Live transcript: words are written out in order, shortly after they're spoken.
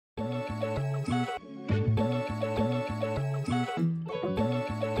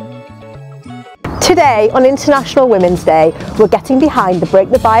Today, on International Women's Day, we're getting behind the Break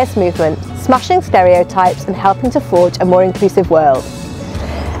the Bias movement, smashing stereotypes and helping to forge a more inclusive world.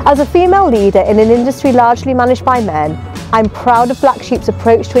 As a female leader in an industry largely managed by men, I'm proud of Black Sheep's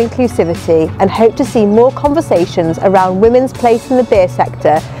approach to inclusivity and hope to see more conversations around women's place in the beer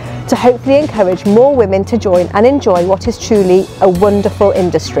sector to hopefully encourage more women to join and enjoy what is truly a wonderful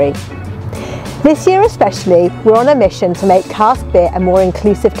industry. This year especially, we're on a mission to make cask beer a more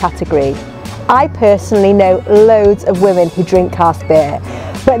inclusive category. I personally know loads of women who drink cask beer,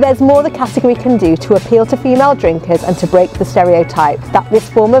 but there's more the category can do to appeal to female drinkers and to break the stereotype that this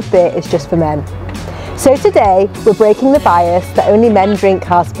form of beer is just for men. So today, we're breaking the bias that only men drink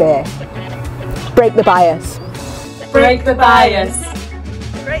cask beer. Break the bias. Break the bias.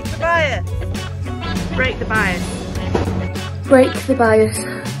 Break the bias. Break the bias. Break the bias.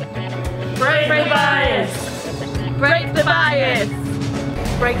 Break the bias. Break the bias.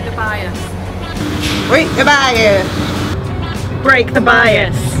 Break the bias. Break the bias. Break the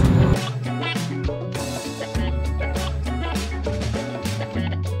bias.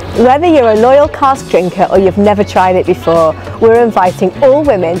 Whether you're a loyal cask drinker or you've never tried it before, we're inviting all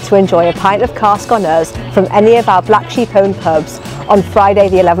women to enjoy a pint of cask on us from any of our Black Sheep owned pubs on Friday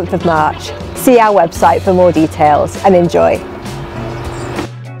the 11th of March. See our website for more details and enjoy.